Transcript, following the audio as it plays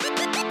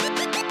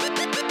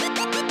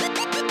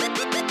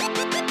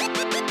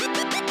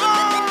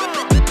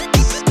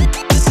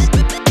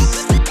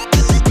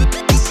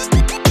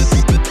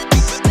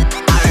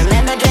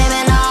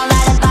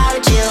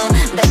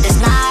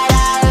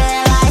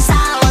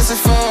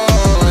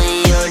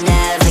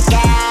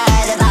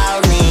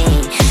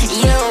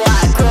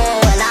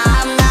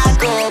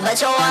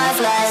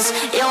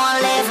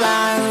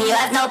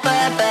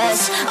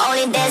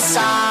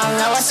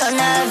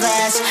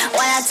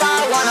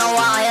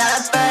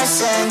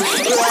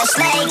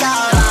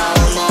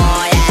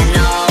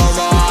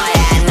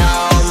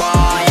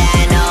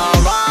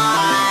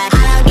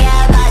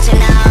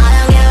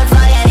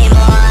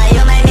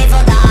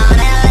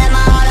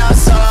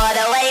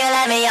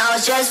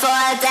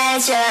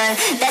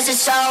That's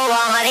just so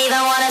wrong, I don't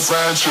even wanna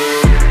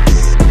friendship.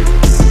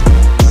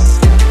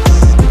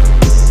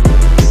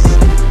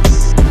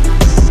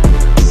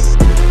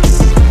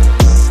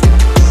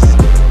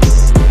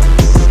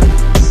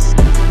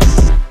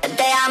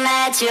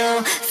 You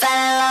fell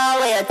in love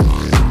with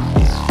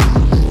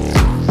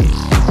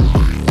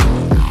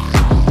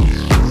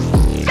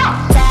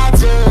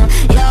tattoo,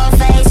 your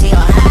face,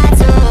 your hat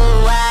too.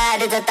 Where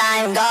did the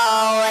time go?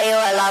 You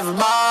were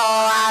lovable.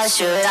 How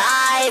should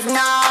I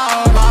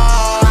know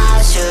more?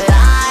 How should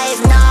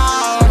I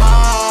know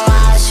more?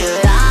 How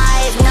should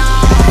I know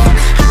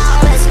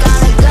how it's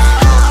gonna go?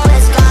 How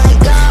it's gonna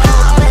go?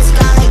 How it's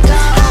gonna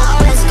go?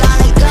 How it's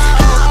gonna go?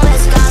 How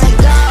it's gonna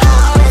go?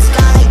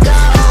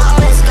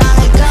 How it's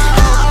gonna go?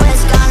 How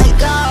it's gonna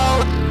go?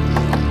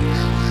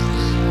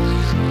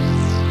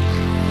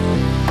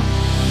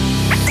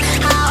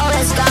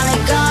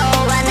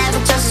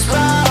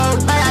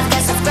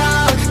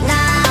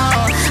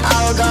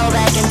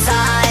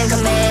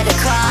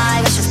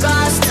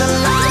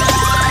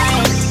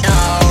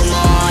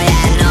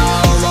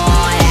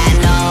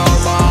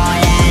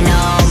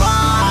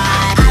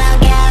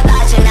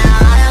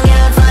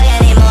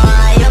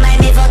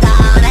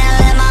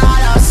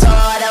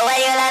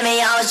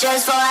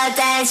 Just for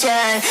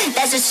attention,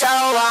 that's just so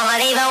wrong, I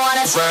don't even want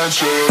a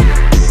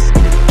friendship.